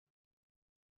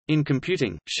In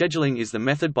computing, scheduling is the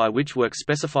method by which work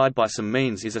specified by some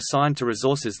means is assigned to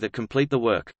resources that complete the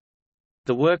work.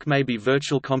 The work may be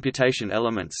virtual computation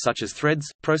elements such as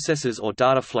threads, processors or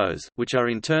data flows, which are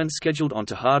in turn scheduled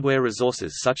onto hardware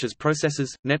resources such as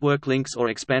processors, network links or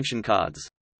expansion cards.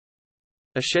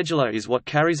 A scheduler is what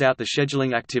carries out the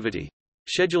scheduling activity.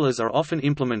 Schedulers are often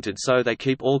implemented so they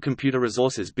keep all computer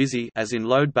resources busy, as in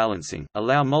load balancing,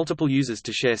 allow multiple users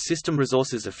to share system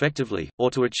resources effectively, or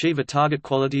to achieve a target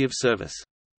quality of service.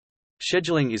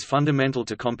 Scheduling is fundamental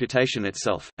to computation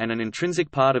itself, and an intrinsic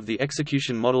part of the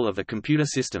execution model of a computer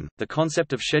system. The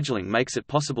concept of scheduling makes it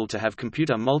possible to have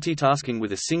computer multitasking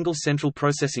with a single central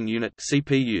processing unit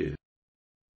 (CPU).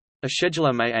 A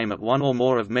scheduler may aim at one or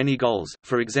more of many goals,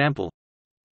 for example,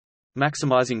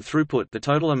 maximizing throughput, the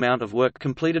total amount of work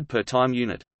completed per time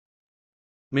unit,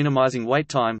 minimizing wait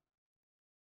time,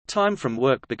 time from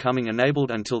work becoming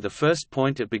enabled until the first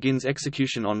point it begins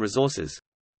execution on resources,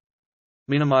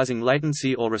 minimizing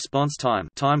latency or response time,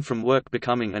 time from work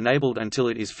becoming enabled until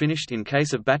it is finished in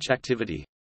case of batch activity,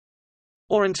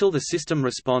 or until the system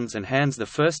responds and hands the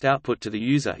first output to the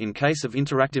user in case of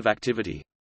interactive activity.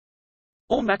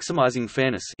 Or maximizing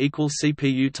fairness equals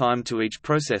CPU time to each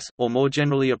process, or more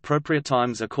generally appropriate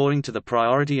times according to the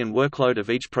priority and workload of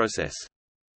each process.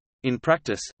 In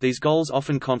practice, these goals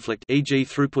often conflict, e.g.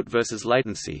 throughput versus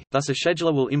latency, thus a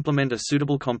scheduler will implement a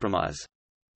suitable compromise.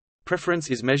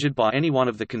 Preference is measured by any one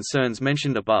of the concerns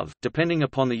mentioned above, depending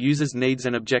upon the user's needs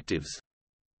and objectives.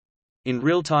 In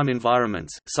real-time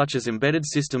environments, such as embedded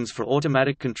systems for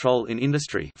automatic control in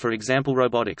industry, for example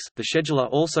robotics, the scheduler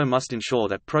also must ensure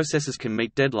that processes can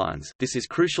meet deadlines. This is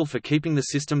crucial for keeping the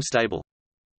system stable.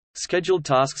 Scheduled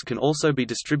tasks can also be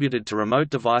distributed to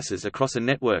remote devices across a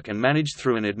network and managed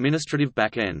through an administrative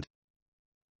back-end.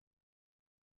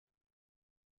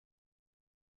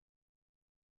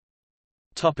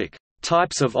 Topic: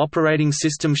 Types of operating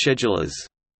system schedulers.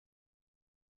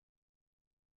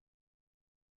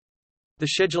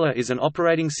 The scheduler is an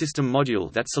operating system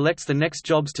module that selects the next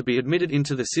jobs to be admitted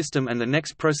into the system and the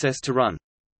next process to run.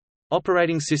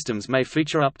 Operating systems may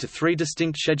feature up to 3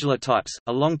 distinct scheduler types: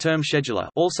 a long-term scheduler,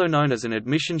 also known as an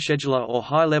admission scheduler or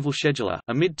high-level scheduler,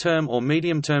 a mid-term or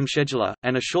medium-term scheduler,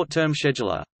 and a short-term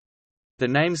scheduler. The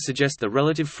names suggest the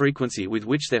relative frequency with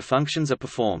which their functions are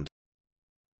performed.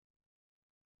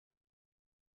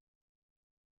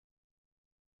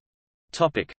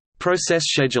 Topic: Process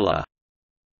scheduler.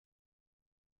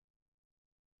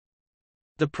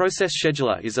 The process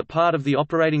scheduler is a part of the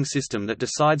operating system that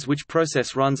decides which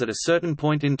process runs at a certain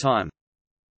point in time.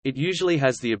 It usually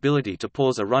has the ability to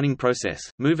pause a running process,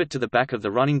 move it to the back of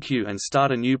the running queue and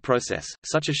start a new process.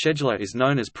 Such a scheduler is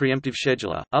known as pre-emptive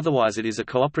scheduler, otherwise it is a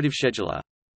cooperative scheduler.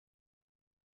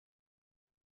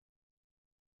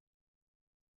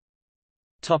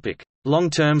 Topic: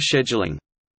 Long-term scheduling.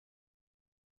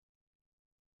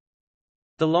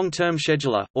 The long-term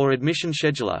scheduler, or admission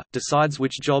scheduler, decides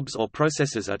which jobs or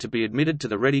processes are to be admitted to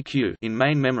the ready queue in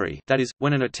main memory, that is,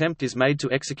 when an attempt is made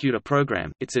to execute a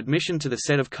program, its admission to the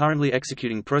set of currently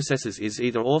executing processes is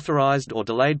either authorized or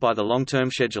delayed by the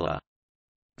long-term scheduler.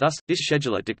 Thus, this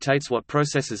scheduler dictates what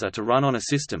processes are to run on a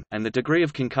system, and the degree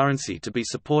of concurrency to be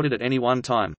supported at any one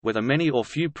time, whether many or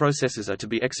few processes are to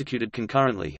be executed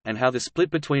concurrently, and how the split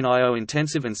between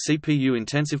I/O-intensive and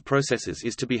CPU-intensive processes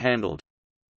is to be handled.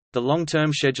 The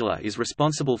long-term scheduler is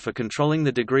responsible for controlling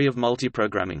the degree of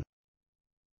multiprogramming.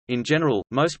 In general,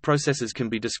 most processes can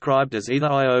be described as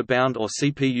either I/O-bound or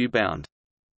CPU-bound.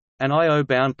 An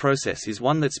I/O-bound process is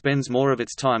one that spends more of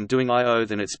its time doing I/O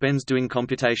than it spends doing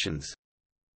computations.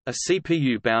 A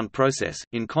CPU-bound process,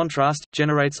 in contrast,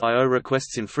 generates I/O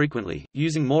requests infrequently,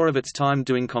 using more of its time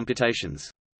doing computations.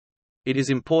 It is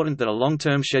important that a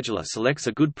long-term scheduler selects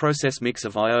a good process mix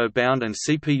of I/O-bound and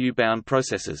CPU-bound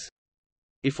processes.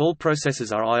 If all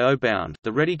processes are I/O-bound,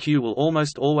 the ready queue will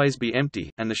almost always be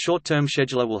empty, and the short-term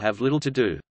scheduler will have little to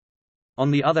do. On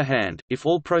the other hand, if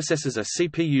all processes are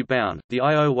CPU-bound, the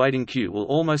I/O waiting queue will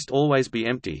almost always be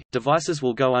empty, devices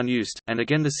will go unused, and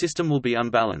again the system will be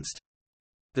unbalanced.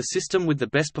 The system with the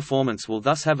best performance will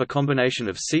thus have a combination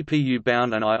of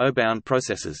CPU-bound and I/O-bound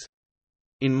processes.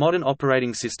 In modern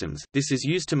operating systems, this is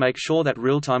used to make sure that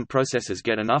real-time processors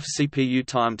get enough CPU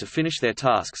time to finish their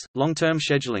tasks. Long-term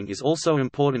scheduling is also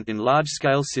important in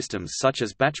large-scale systems such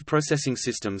as batch processing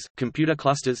systems, computer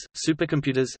clusters,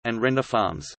 supercomputers, and render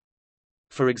farms.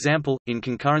 For example, in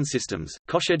concurrent systems,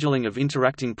 co-scheduling of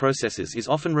interacting processes is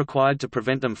often required to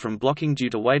prevent them from blocking due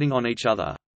to waiting on each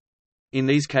other. In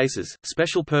these cases,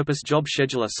 special-purpose job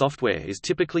scheduler software is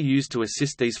typically used to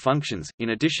assist these functions, in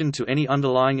addition to any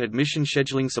underlying admission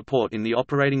scheduling support in the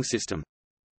operating system.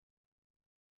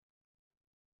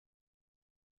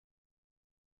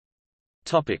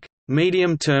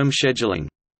 Medium-term scheduling.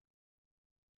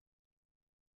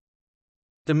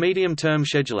 The medium-term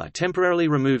scheduler temporarily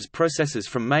removes processes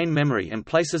from main memory and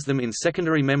places them in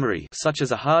secondary memory such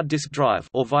as a hard disk drive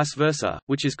or vice versa,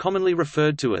 which is commonly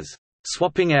referred to as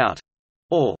swapping out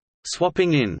or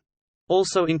swapping in,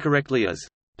 also incorrectly as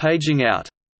paging out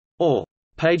or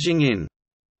paging in.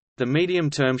 The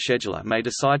medium-term scheduler may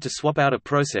decide to swap out a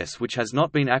process which has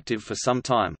not been active for some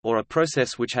time, or a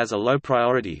process which has a low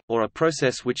priority, or a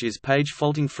process which is page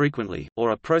faulting frequently,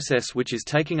 or a process which is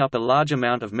taking up a large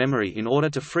amount of memory in order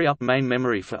to free up main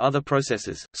memory for other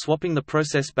processes, swapping the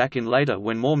process back in later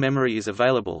when more memory is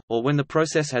available, or when the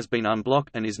process has been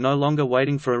unblocked and is no longer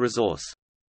waiting for a resource.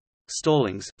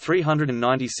 Stallings,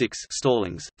 396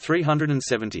 Stallings,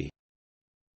 370.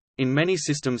 In many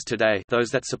systems today, those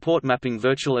that support mapping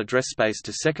virtual address space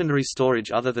to secondary storage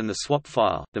other than the swap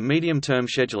file, the medium-term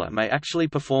scheduler may actually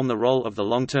perform the role of the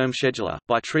long-term scheduler,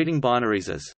 by treating binaries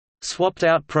as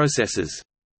swapped-out processes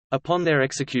upon their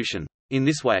execution. In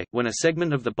this way, when a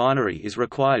segment of the binary is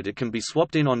required, it can be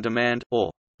swapped in on demand, or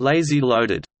lazy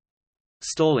loaded.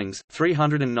 Stallings,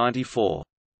 394.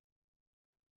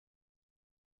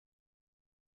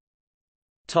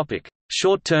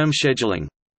 Short-term scheduling.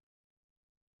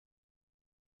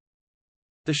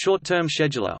 The short-term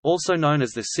scheduler, also known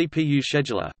as the CPU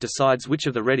scheduler, decides which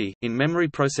of the ready, in-memory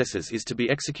processes is to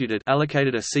be executed,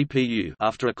 allocated a CPU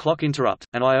after a clock interrupt,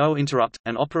 an I/O interrupt,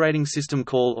 an operating system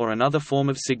call or another form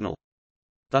of signal.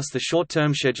 Thus the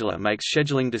short-term scheduler makes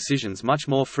scheduling decisions much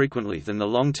more frequently than the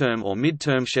long-term or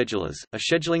mid-term schedulers. A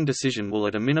scheduling decision will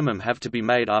at a minimum have to be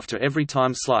made after every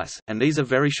time slice, and these are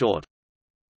very short.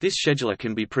 This scheduler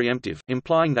can be preemptive,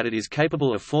 implying that it is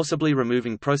capable of forcibly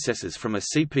removing processes from a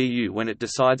CPU when it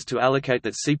decides to allocate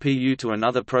that CPU to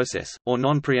another process, or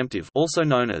non-preemptive, also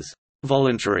known as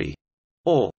voluntary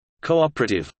or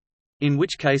cooperative, in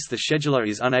which case the scheduler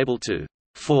is unable to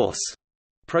force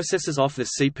processes off the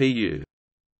CPU.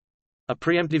 A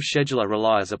preemptive scheduler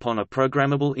relies upon a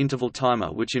programmable interval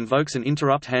timer which invokes an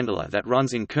interrupt handler that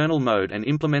runs in kernel mode and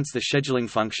implements the scheduling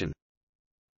function.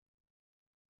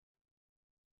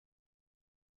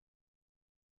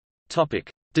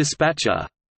 Dispatcher.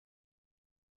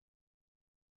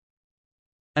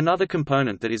 Another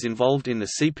component that is involved in the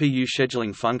CPU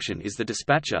scheduling function is the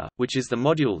dispatcher, which is the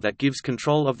module that gives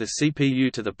control of the CPU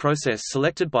to the process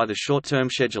selected by the short-term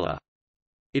scheduler.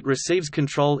 It receives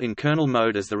control in kernel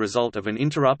mode as the result of an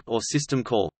interrupt or system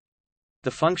call.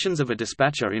 The functions of a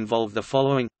dispatcher involve the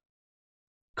following: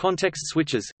 context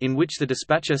switches, in which the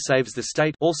dispatcher saves the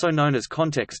state, also known as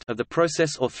context, of the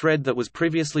process or thread that was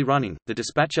previously running. The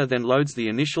dispatcher then loads the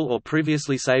initial or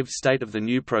previously saved state of the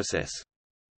new process.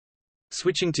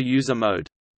 Switching to user mode.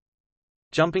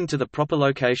 Jumping to the proper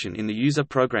location in the user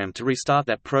program to restart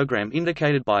that program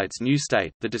indicated by its new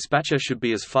state. The dispatcher should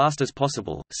be as fast as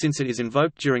possible, since it is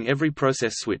invoked during every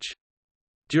process switch.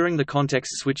 During the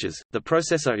context switches, the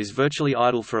processor is virtually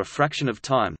idle for a fraction of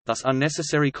time, thus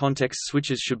unnecessary context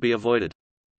switches should be avoided.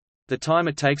 The time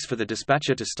it takes for the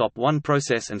dispatcher to stop one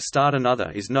process and start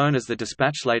another is known as the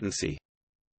dispatch latency.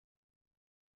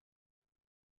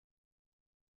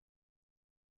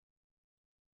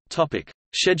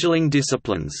 Scheduling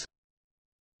disciplines.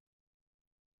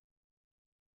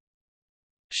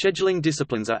 Scheduling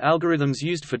disciplines are algorithms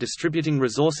used for distributing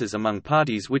resources among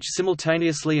parties which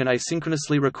simultaneously and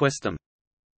asynchronously request them.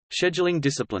 Scheduling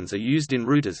disciplines are used in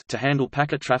routers to handle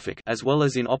packet traffic as well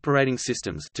as in operating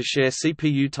systems to share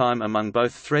CPU time among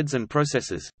both threads and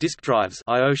processes, disk drives,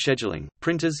 I/O scheduling,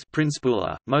 printers, print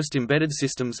spooler, most embedded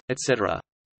systems, etc.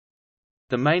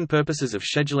 The main purposes of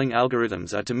scheduling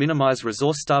algorithms are to minimize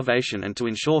resource starvation and to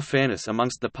ensure fairness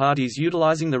amongst the parties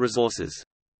utilizing the resources.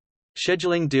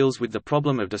 Scheduling deals with the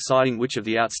problem of deciding which of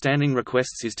the outstanding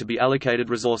requests is to be allocated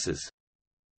resources.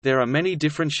 There are many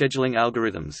different scheduling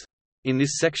algorithms. In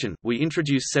this section, we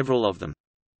introduce several of them.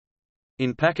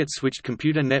 In packet-switched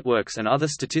computer networks and other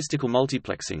statistical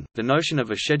multiplexing, the notion of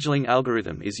a scheduling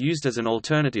algorithm is used as an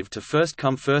alternative to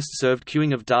first-come first-served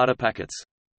queuing of data packets.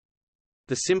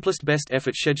 The simplest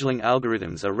best-effort scheduling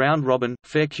algorithms are round-robin,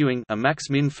 fair queuing, a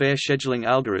max-min-fair scheduling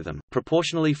algorithm,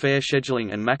 proportionally fair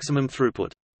scheduling and maximum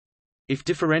throughput. If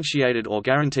differentiated or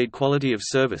guaranteed quality of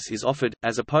service is offered,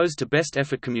 as opposed to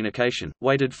best-effort communication,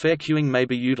 weighted fair queuing may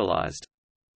be utilized.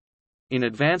 In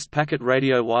advanced packet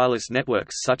radio wireless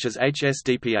networks such as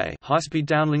HSDPA, high-speed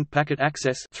downlink packet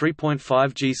access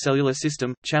 3.5G cellular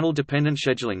system, channel-dependent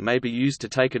scheduling may be used to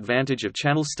take advantage of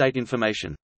channel state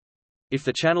information. If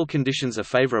the channel conditions are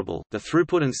favorable, the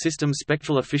throughput and system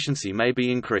spectral efficiency may be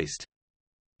increased.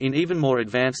 In even more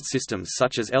advanced systems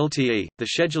such as LTE, the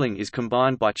scheduling is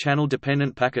combined by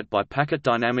channel-dependent packet-by-packet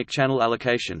dynamic channel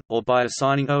allocation, or by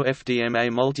assigning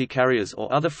OFDMA multi-carriers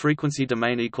or other frequency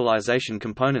domain equalization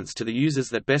components to the users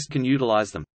that best can utilize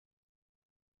them.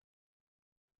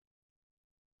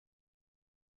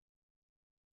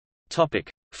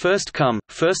 First come,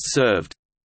 first served.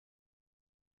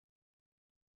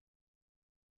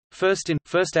 First in,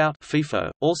 first out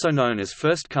 (FIFO), also known as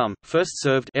first come, first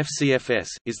served (FCFS),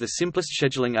 is the simplest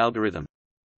scheduling algorithm.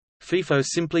 FIFO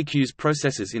simply queues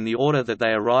processes in the order that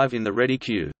they arrive in the ready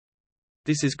queue.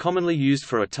 This is commonly used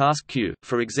for a task queue,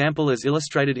 for example as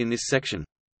illustrated in this section.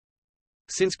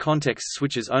 Since context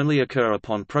switches only occur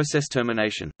upon process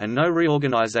termination, and no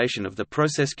reorganization of the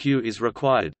process queue is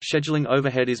required, scheduling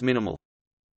overhead is minimal.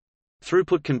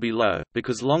 Throughput can be low,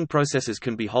 because long processes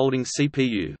can be holding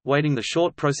CPU, waiting the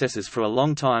short processes for a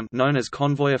long time, known as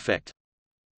convoy effect.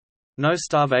 No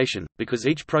starvation, because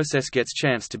each process gets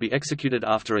chance to be executed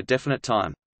after a definite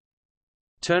time.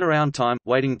 Turnaround time,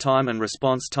 waiting time and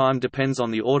response time depends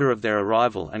on the order of their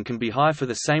arrival and can be high for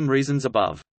the same reasons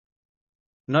above.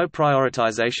 No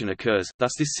prioritization occurs,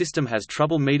 thus this system has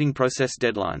trouble meeting process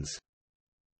deadlines.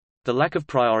 The lack of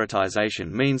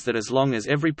prioritization means that as long as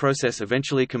every process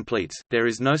eventually completes, there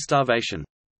is no starvation.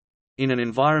 In an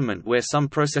environment where some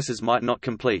processes might not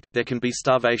complete, there can be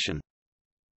starvation.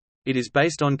 It is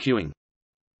based on queuing.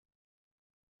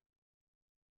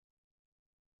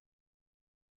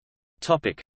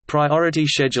 Topic: Priority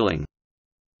scheduling.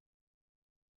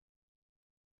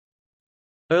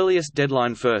 Earliest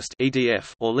deadline first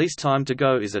 (EDF) or least time to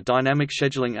go is a dynamic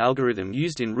scheduling algorithm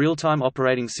used in real-time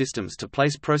operating systems to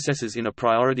place processes in a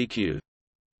priority queue.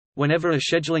 Whenever a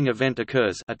scheduling event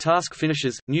occurs, a task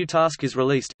finishes, new task is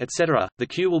released, etc., the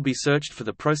queue will be searched for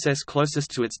the process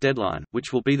closest to its deadline,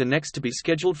 which will be the next to be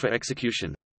scheduled for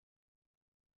execution.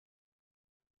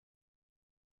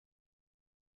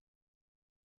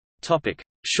 Topic: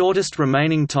 Shortest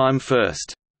remaining time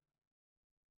first.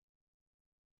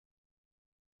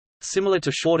 Similar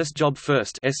to shortest job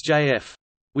first (SJF).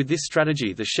 With this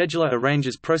strategy, the scheduler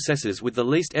arranges processes with the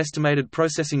least estimated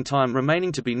processing time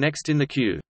remaining to be next in the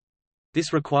queue.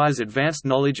 This requires advanced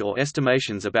knowledge or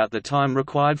estimations about the time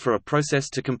required for a process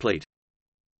to complete.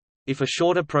 If a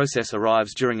shorter process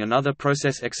arrives during another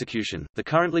process execution, the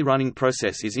currently running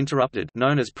process is interrupted,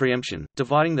 known as preemption,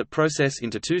 dividing the process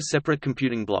into two separate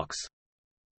computing blocks.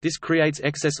 This creates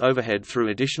excess overhead through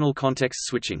additional context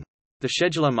switching. The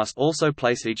scheduler must also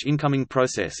place each incoming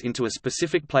process into a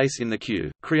specific place in the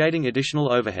queue, creating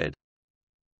additional overhead.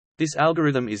 This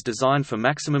algorithm is designed for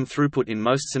maximum throughput in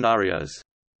most scenarios.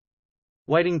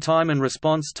 Waiting time and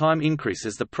response time increase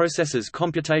as the processor's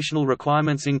computational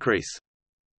requirements increase.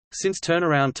 Since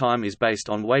turnaround time is based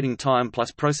on waiting time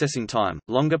plus processing time,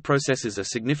 longer processes are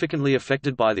significantly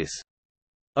affected by this.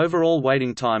 Overall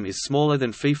waiting time is smaller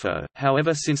than FIFO,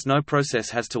 however, since no process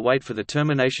has to wait for the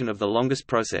termination of the longest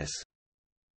process.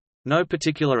 No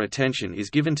particular attention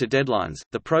is given to deadlines,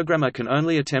 the programmer can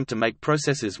only attempt to make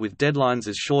processes with deadlines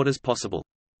as short as possible.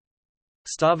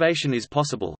 Starvation is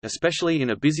possible, especially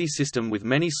in a busy system with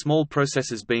many small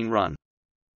processes being run.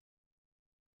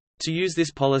 To use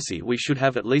this policy, we should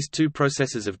have at least two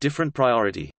processes of different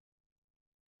priority.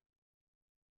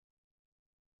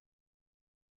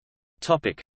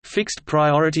 Topic: Fixed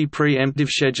priority pre-emptive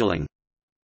scheduling.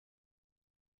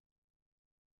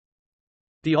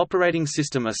 The operating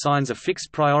system assigns a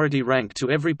fixed priority rank to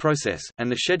every process,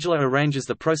 and the scheduler arranges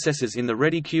the processes in the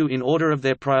ready queue in order of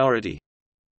their priority.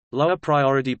 Lower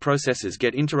priority processes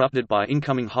get interrupted by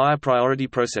incoming higher priority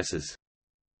processes.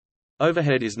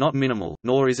 Overhead is not minimal,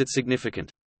 nor is it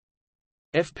significant.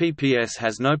 FPPS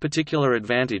has no particular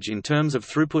advantage in terms of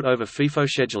throughput over FIFO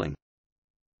scheduling.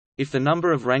 If the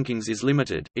number of rankings is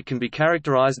limited, it can be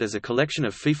characterized as a collection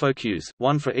of FIFO queues,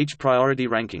 one for each priority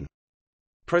ranking.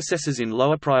 Processes in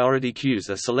lower priority queues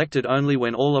are selected only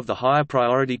when all of the higher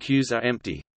priority queues are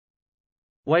empty.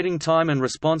 Waiting time and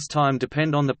response time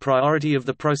depend on the priority of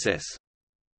the process.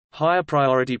 Higher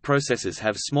priority processes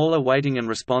have smaller waiting and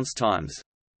response times.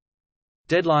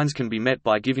 Deadlines can be met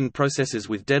by giving processes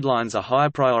with deadlines a higher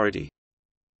priority.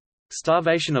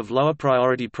 Starvation of lower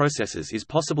priority processes is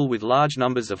possible with large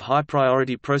numbers of high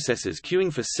priority processes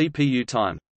queuing for CPU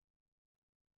time.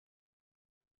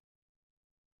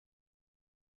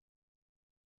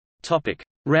 Topic: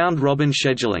 Round-robin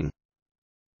scheduling.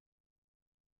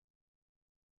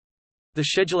 The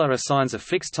scheduler assigns a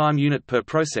fixed time unit per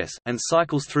process, and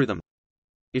cycles through them.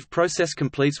 If process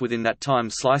completes within that time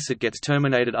slice it gets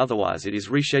terminated, otherwise it is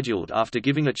rescheduled after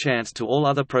giving a chance to all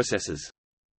other processes.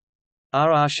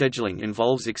 RR scheduling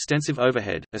involves extensive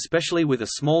overhead, especially with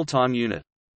a small time unit.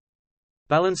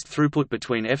 Balanced throughput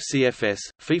between FCFS,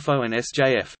 FIFO and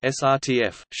SJF,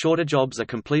 SRTF. Shorter jobs are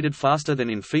completed faster than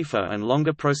in FIFO and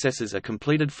longer processes are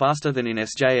completed faster than in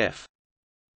SJF.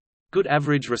 Good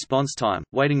average response time.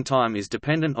 Waiting time is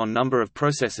dependent on number of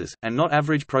processes, and not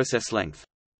average process length.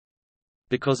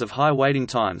 Because of high waiting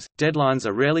times, deadlines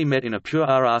are rarely met in a pure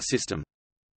RR system.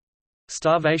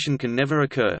 Starvation can never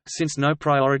occur, since no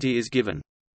priority is given.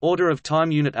 Order of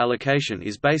time unit allocation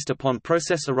is based upon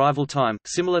process arrival time,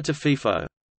 similar to FIFO.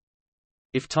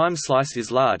 If time slice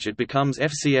is large, it becomes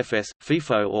FCFS,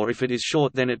 FIFO, or if it is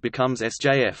short, then it becomes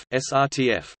SJF,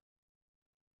 SRTF.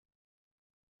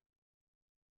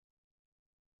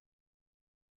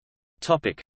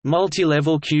 Topic: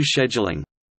 Multi-level queue scheduling.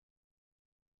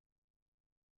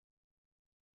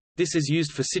 This is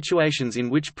used for situations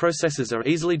in which processes are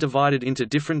easily divided into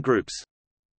different groups.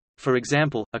 For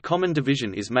example, a common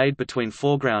division is made between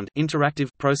foreground interactive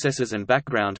processes and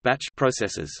background batch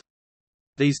processes.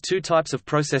 These two types of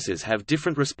processes have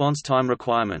different response time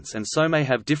requirements and so may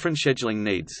have different scheduling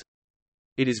needs.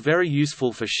 It is very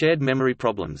useful for shared memory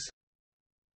problems.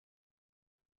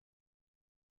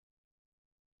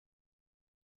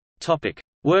 Topic: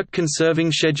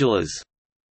 Work-conserving schedulers.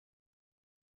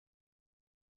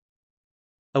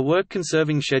 A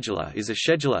work-conserving scheduler is a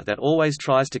scheduler that always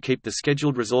tries to keep the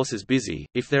scheduled resources busy,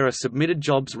 if there are submitted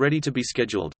jobs ready to be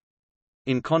scheduled.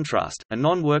 In contrast, a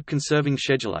non-work-conserving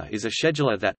scheduler is a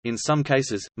scheduler that, in some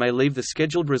cases, may leave the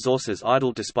scheduled resources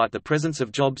idle despite the presence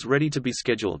of jobs ready to be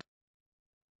scheduled.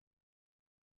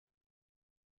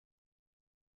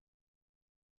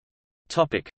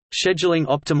 Topic: Scheduling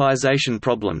optimization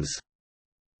problems.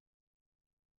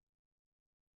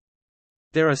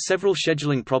 There are several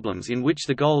scheduling problems in which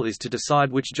the goal is to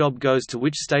decide which job goes to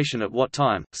which station at what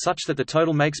time, such that the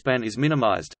total makespan is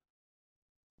minimized.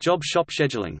 Job shop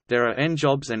scheduling. There are n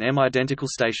jobs and m identical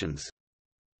stations.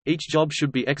 Each job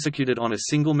should be executed on a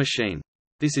single machine.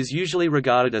 This is usually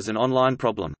regarded as an online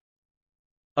problem.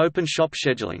 Open shop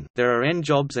scheduling. There are n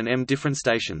jobs and m different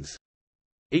stations.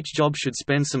 Each job should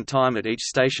spend some time at each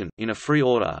station, in a free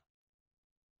order.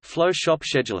 Flow shop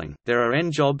scheduling. There are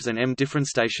n jobs and m different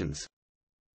stations.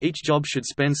 Each job should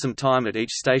spend some time at each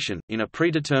station, in a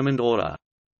predetermined order.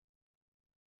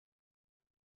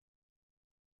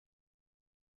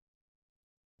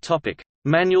 Topic: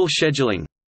 Manual scheduling.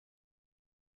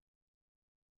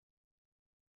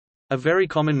 A very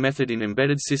common method in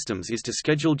embedded systems is to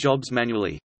schedule jobs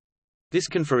manually. This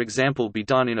can, for example, be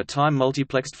done in a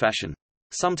time-multiplexed fashion.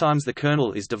 Sometimes the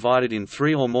kernel is divided in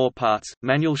 3 or more parts: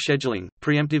 manual scheduling,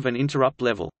 preemptive and interrupt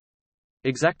level.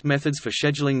 Exact methods for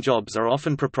scheduling jobs are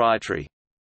often proprietary.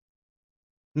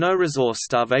 No resource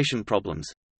starvation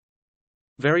problems.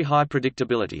 Very high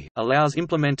predictability, allows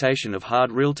implementation of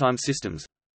hard real-time systems.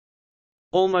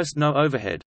 Almost no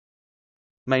overhead.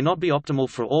 May not be optimal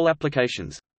for all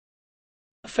applications.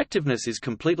 Effectiveness is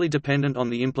completely dependent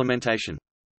on the implementation.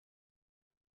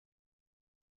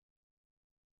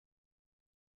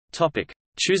 Topic: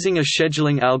 Choosing a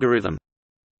scheduling algorithm.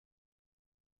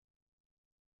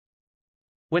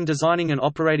 When designing an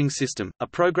operating system, a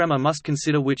programmer must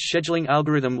consider which scheduling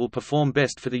algorithm will perform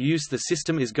best for the use the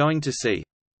system is going to see.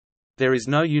 There is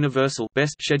no universal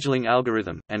best scheduling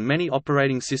algorithm, and many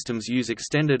operating systems use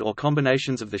extended or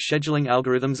combinations of the scheduling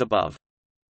algorithms above.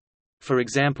 For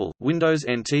example, Windows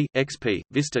NT, XP,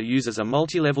 Vista uses a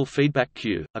multi-level feedback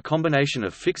queue, a combination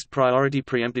of fixed priority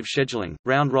preemptive scheduling,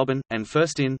 round-robin, and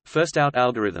first-in, first-out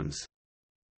algorithms.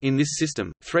 In this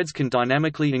system, threads can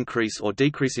dynamically increase or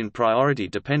decrease in priority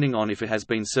depending on if it has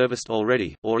been serviced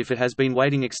already, or if it has been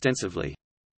waiting extensively.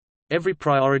 Every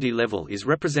priority level is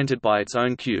represented by its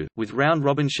own queue, with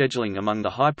round-robin scheduling among the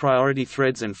high-priority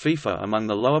threads and FIFO among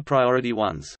the lower-priority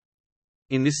ones.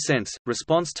 In this sense,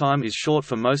 response time is short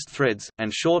for most threads,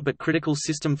 and short but critical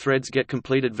system threads get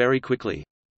completed very quickly.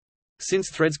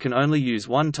 Since threads can only use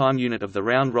one time unit of the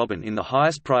round-robin in the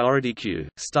highest priority queue,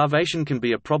 starvation can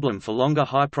be a problem for longer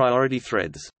high-priority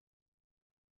threads.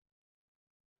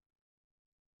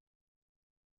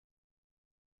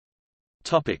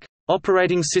 Topic: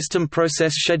 Operating system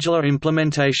process scheduler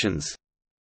implementations.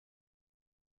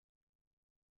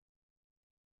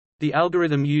 The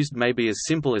algorithm used may be as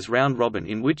simple as round-robin,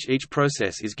 in which each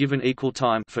process is given equal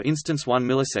time, for instance 1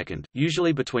 millisecond,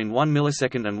 usually between 1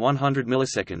 millisecond and 100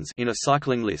 milliseconds in a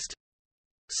cycling list.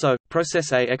 So,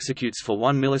 process A executes for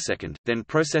 1 millisecond, then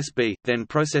process B, then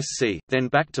process C, then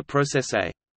back to process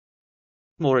A.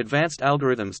 More advanced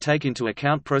algorithms take into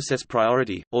account process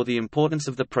priority, or the importance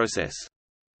of the process.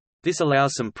 This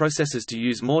allows some processes to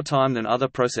use more time than other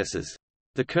processes.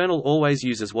 The kernel always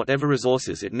uses whatever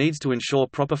resources it needs to ensure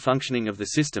proper functioning of the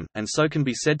system, and so can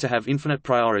be said to have infinite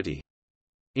priority.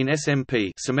 In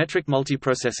SMP symmetric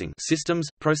multiprocessing systems,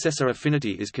 processor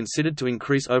affinity is considered to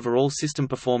increase overall system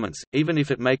performance, even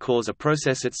if it may cause a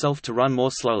process itself to run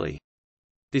more slowly.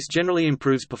 This generally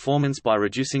improves performance by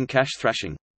reducing cache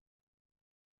thrashing.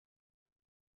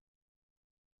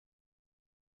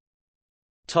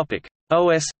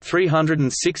 OS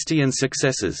 360 and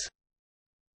successors.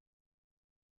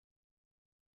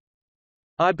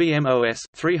 IBM OS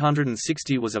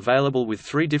 360 was available with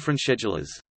 3 different schedulers.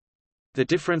 The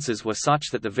differences were such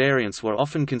that the variants were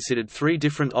often considered 3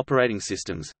 different operating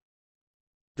systems.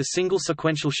 The single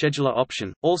sequential scheduler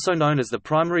option, also known as the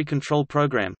primary control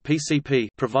program (PCP),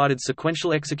 provided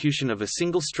sequential execution of a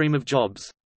single stream of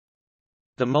jobs.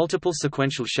 The multiple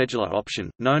sequential scheduler option,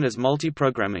 known as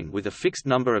multi-programming with a fixed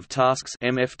number of tasks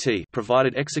 (MFT),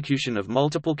 provided execution of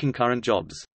multiple concurrent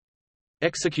jobs.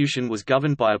 Execution was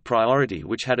governed by a priority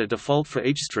which had a default for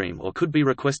each stream or could be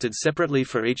requested separately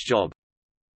for each job.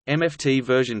 MFT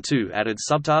version 2 added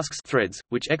subtasks threads,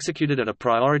 which executed at a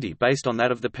priority based on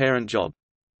that of the parent job.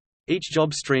 Each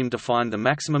job stream defined the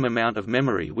maximum amount of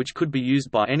memory which could be used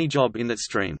by any job in that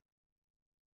stream.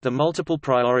 The multiple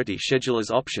priority schedulers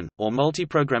option, or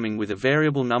multiprogramming with a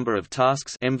variable number of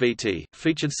tasks (MVT),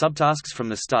 featured subtasks from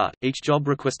the start. Each job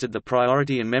requested the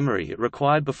priority and memory it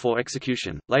required before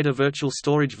execution. Later virtual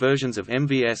storage versions of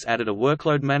MVS added a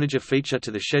workload manager feature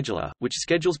to the scheduler, which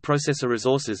schedules processor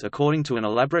resources according to an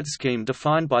elaborate scheme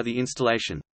defined by the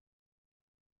installation.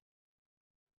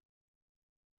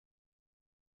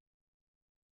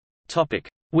 Topic: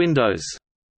 Windows.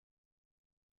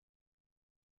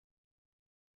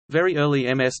 Very early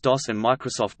MS-DOS and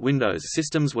Microsoft Windows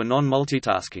systems were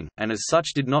non-multitasking, and as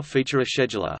such did not feature a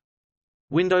scheduler.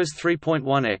 Windows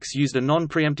 3.1x used a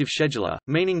non-preemptive scheduler,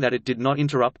 meaning that it did not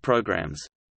interrupt programs.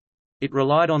 It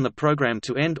relied on the program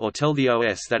to end or tell the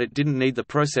OS that it didn't need the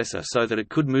processor so that it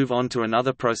could move on to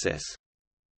another process.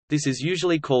 This is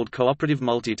usually called cooperative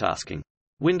multitasking.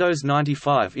 Windows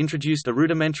 95 introduced a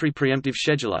rudimentary preemptive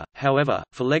scheduler, however,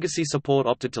 for legacy support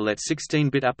opted to let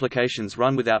 16-bit applications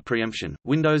run without preemption.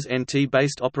 Windows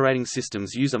NT-based operating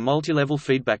systems use a multi-level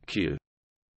feedback queue.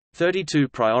 32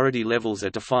 priority levels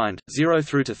are defined, 0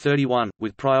 through to 31,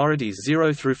 with priorities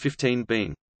 0 through 15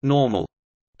 being normal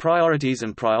priorities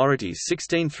and priorities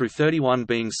 16 through 31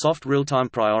 being soft real-time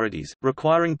priorities,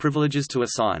 requiring privileges to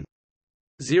assign.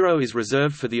 0 is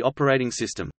reserved for the operating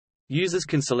system. Users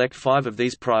can select 5 of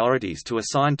these priorities to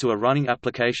assign to a running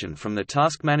application from the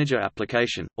Task Manager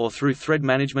application, or through thread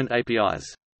management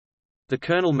APIs. The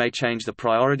kernel may change the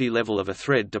priority level of a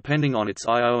thread depending on its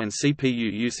I/O and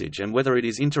CPU usage and whether it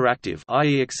is interactive,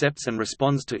 i.e. accepts and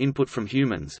responds to input from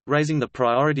humans, raising the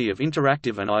priority of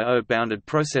interactive and I/O-bounded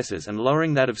processes and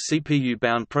lowering that of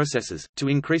CPU-bound processes, to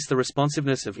increase the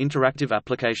responsiveness of interactive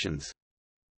applications.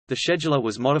 The scheduler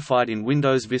was modified in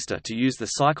Windows Vista to use the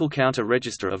cycle counter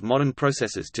register of modern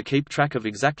processors to keep track of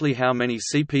exactly how many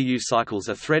CPU cycles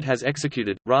a thread has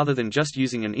executed, rather than just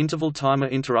using an interval timer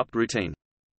interrupt routine.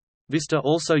 Vista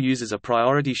also uses a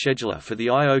priority scheduler for the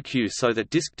I/O queue so that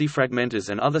disk defragmenters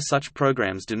and other such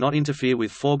programs do not interfere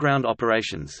with foreground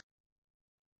operations.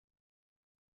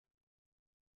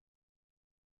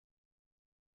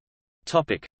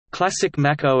 Classic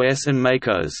macOS and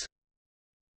macOS.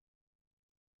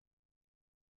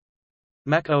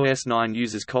 macOS 9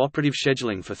 uses cooperative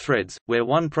scheduling for threads, where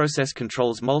one process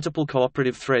controls multiple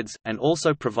cooperative threads, and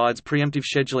also provides preemptive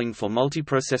scheduling for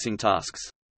multiprocessing tasks.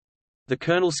 The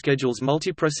kernel schedules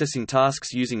multiprocessing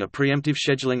tasks using a preemptive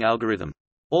scheduling algorithm.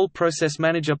 All process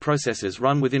manager processes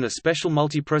run within a special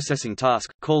multiprocessing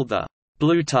task, called the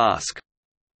blue task.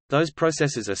 Those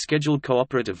processes are scheduled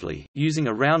cooperatively, using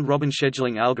a round-robin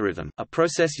scheduling algorithm. A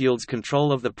process yields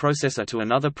control of the processor to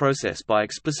another process by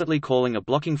explicitly calling a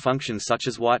blocking function such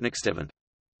as whitenextEvent.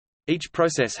 Each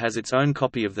process has its own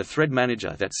copy of the thread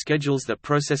manager that schedules that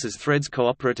process's threads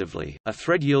cooperatively. A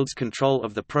thread yields control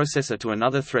of the processor to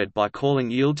another thread by calling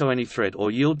yieldToAnyThread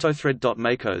or yieldToThread.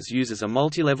 macOS uses a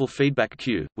multi-level feedback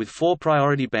queue, with 4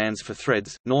 priority bands for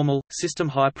threads: normal, system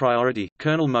high priority,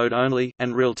 kernel mode only,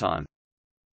 and real-time.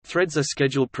 Threads are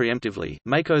scheduled preemptively.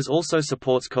 macOS also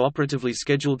supports cooperatively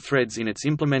scheduled threads in its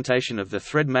implementation of the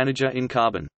thread manager in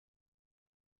Carbon.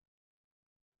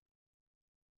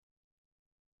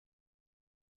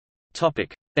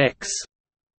 X.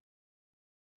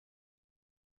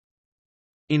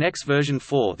 In X version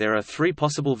 4 there are 3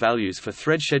 possible values for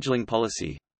thread scheduling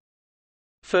policy.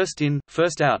 First in,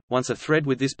 first out. Once a thread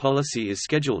with this policy is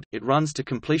scheduled, it runs to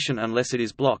completion unless it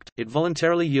is blocked. It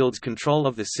voluntarily yields control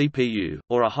of the CPU,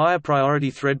 or a higher priority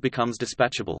thread becomes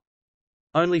dispatchable.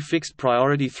 Only fixed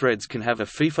priority threads can have a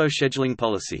FIFO scheduling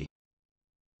policy.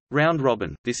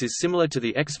 Round-robin – This is similar to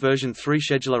the X version 3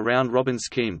 scheduler round-robin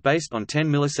scheme based on 10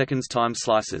 milliseconds time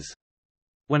slices.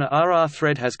 When a RR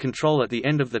thread has control at the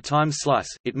end of the time slice,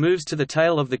 it moves to the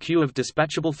tail of the queue of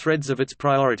dispatchable threads of its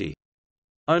priority.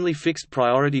 Only fixed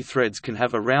priority threads can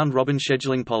have a round-robin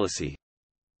scheduling policy.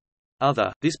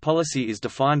 Other – This policy is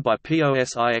defined by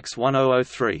POS IX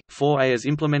 1003, 4A as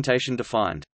implementation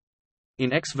defined.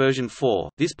 In X version 4,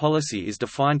 this policy is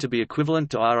defined to be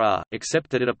equivalent to RR, except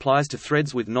that it applies to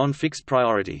threads with non-fixed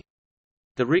priority.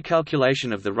 The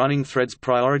recalculation of the running thread's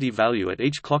priority value at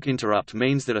each clock interrupt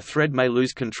means that a thread may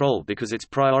lose control because its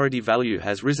priority value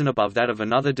has risen above that of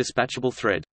another dispatchable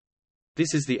thread.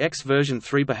 This is the X version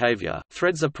 3 behavior.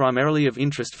 Threads are primarily of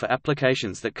interest for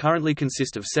applications that currently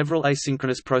consist of several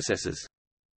asynchronous processes.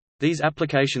 These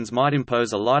applications might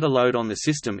impose a lighter load on the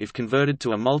system if converted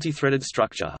to a multi-threaded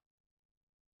structure.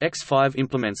 X5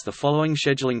 implements the following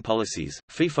scheduling policies: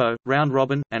 FIFO,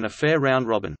 round-robin, and a fair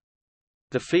round-robin.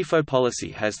 The FIFO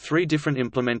policy has three different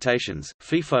implementations: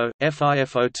 FIFO,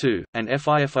 FIFO2, and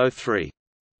FIFO3.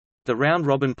 The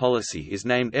round-robin policy is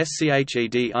named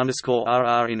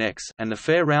SCHED_RR in X, and the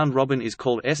fair round-robin is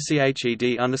called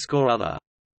SCHED_other.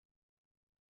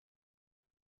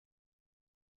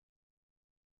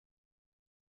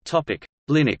 Topic: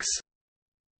 Linux.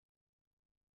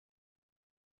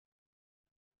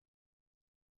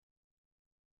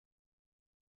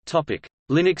 Topic: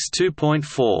 Linux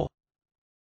 2.4.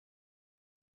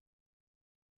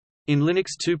 In Linux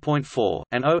 2.4,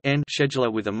 an ON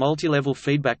scheduler with a multi-level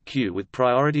feedback queue with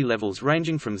priority levels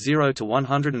ranging from 0 to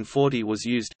 140 was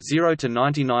used. 0 to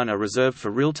 99 are reserved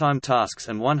for real-time tasks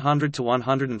and 100 to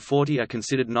 140 are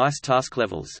considered nice task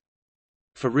levels.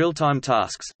 For real-time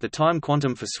tasks, the time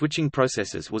quantum for switching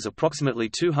processes was approximately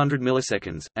 200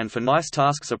 milliseconds, and for nice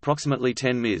tasks approximately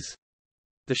 10 ms.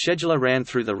 The scheduler ran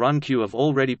through the run queue of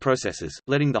all ready processes,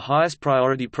 letting the highest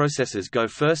priority processes go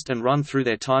first and run through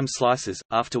their time slices,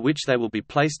 after which they will be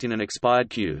placed in an expired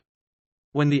queue.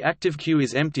 When the active queue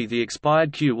is empty, the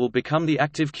expired queue will become the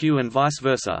active queue and vice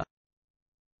versa.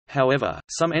 However,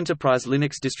 some enterprise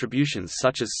Linux distributions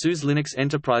such as SUSE Linux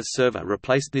Enterprise Server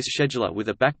replaced this scheduler with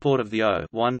a backport of the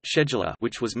O1 scheduler,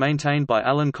 which was maintained by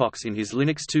Alan Cox in his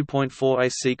Linux 2.4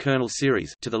 AC kernel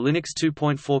series, to the Linux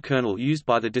 2.4 kernel used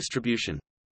by the distribution.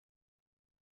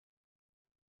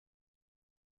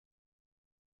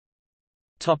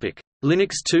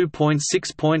 Linux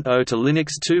 2.6.0 to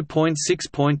Linux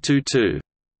 2.6.22.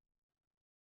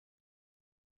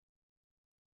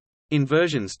 In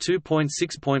versions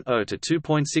 2.6.0 to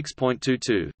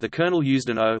 2.6.22, the kernel used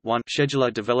an O1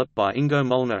 scheduler developed by Ingo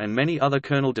Molnar and many other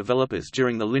kernel developers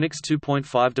during the Linux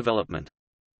 2.5 development.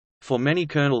 For many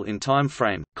kernel in time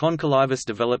frame, Concalivus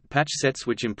developed patch sets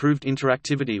which improved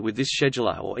interactivity with this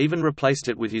scheduler or even replaced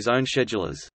it with his own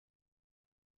schedulers.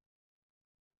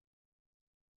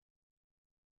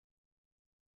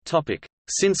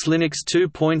 Since Linux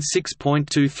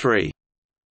 2.6.23.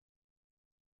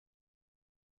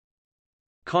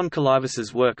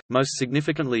 Concalivus's work, most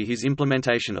significantly his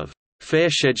implementation of fair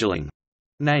scheduling,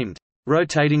 named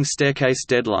rotating staircase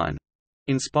deadline,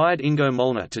 inspired Ingo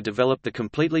Molnar to develop the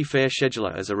completely fair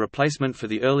scheduler as a replacement for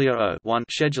the earlier O1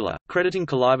 scheduler, crediting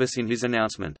Calivus in his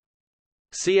announcement.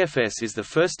 CFS is the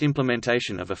first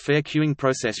implementation of a fair queuing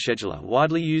process scheduler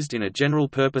widely used in a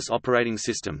general-purpose operating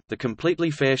system. The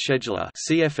completely fair scheduler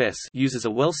 (CFS) uses a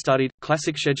well-studied,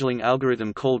 classic scheduling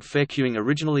algorithm called fair queuing,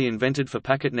 originally invented for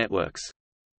packet networks.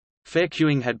 Fair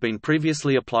queuing had been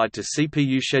previously applied to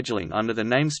CPU scheduling under the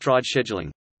name stride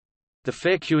scheduling. The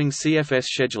fair queuing CFS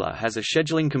scheduler has a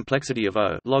scheduling complexity of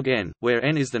O log n, where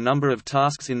n is the number of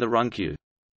tasks in the run queue.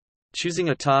 Choosing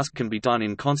a task can be done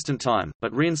in constant time,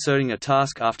 but reinserting a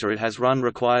task after it has run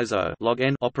requires O log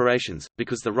n operations,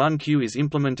 because the run queue is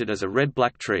implemented as a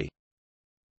red-black tree.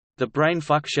 The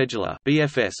brain-fuck scheduler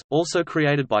 (BFS), also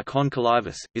created by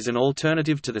Concalivus, is an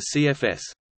alternative to the CFS.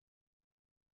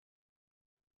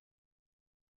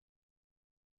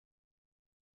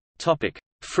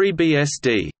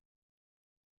 FreeBSD.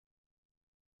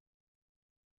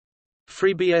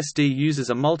 FreeBSD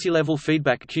uses a multi-level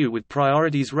feedback queue with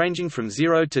priorities ranging from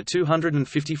 0 to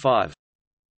 255.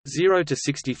 0 to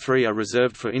 63 are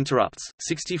reserved for interrupts,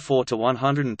 64 to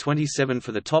 127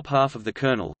 for the top half of the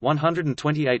kernel,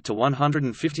 128 to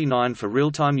 159 for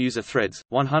real-time user threads,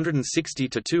 160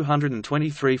 to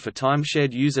 223 for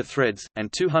time-shared user threads,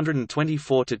 and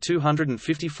 224 to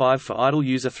 255 for idle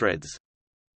user threads.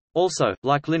 Also,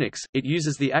 like Linux, it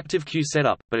uses the active queue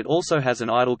setup, but it also has an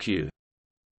idle queue.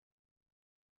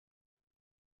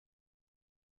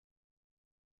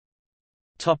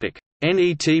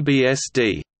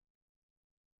 NetBSD.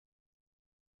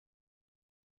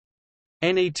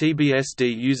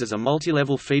 NetBSD uses a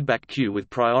multi-level feedback queue with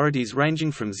priorities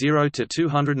ranging from 0 to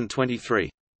 223.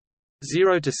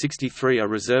 0 to 63 are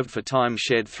reserved for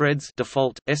time-shared threads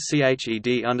default,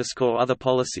 /other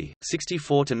policy,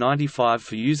 64 to 95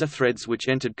 for user threads which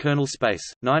entered kernel space,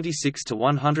 96 to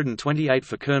 128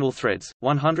 for kernel threads,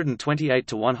 128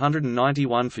 to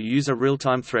 191 for user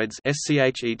real-time threads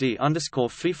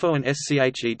 /FIFO and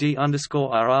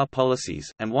 /RR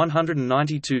policies, and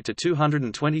 192 to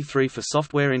 223 for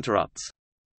software interrupts.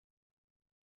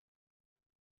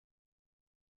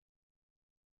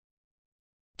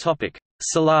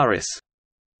 Solaris.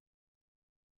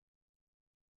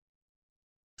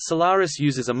 Solaris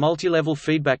uses a multi-level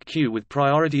feedback queue with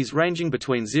priorities ranging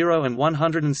between 0 and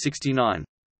 169.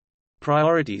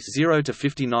 Priorities 0 to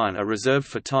 59 are reserved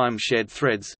for time-shared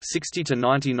threads, 60 to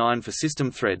 99 for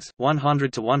system threads,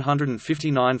 100 to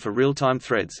 159 for real-time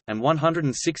threads, and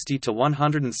 160 to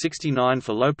 169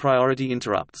 for low-priority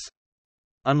interrupts.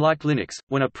 Unlike Linux,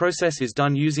 when a process is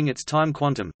done using its time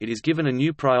quantum, it is given a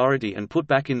new priority and put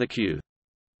back in the queue.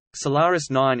 Solaris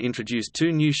 9 introduced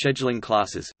two new scheduling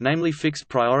classes, namely Fixed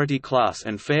Priority Class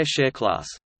and Fair Share Class.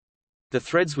 The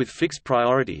threads with fixed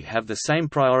priority have the same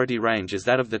priority range as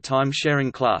that of the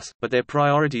time-sharing class, but their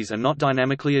priorities are not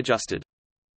dynamically adjusted.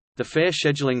 The Fair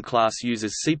Scheduling class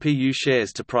uses CPU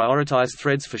shares to prioritize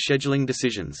threads for scheduling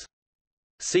decisions.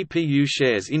 CPU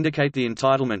shares indicate the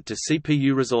entitlement to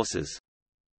CPU resources.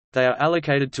 They are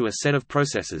allocated to a set of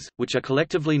processes, which are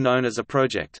collectively known as a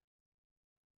project.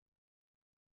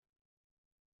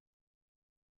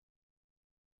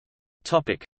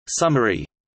 Summary.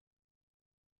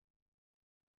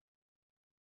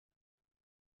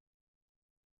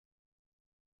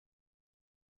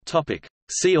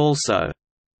 See also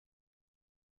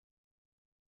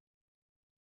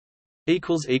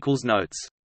Notes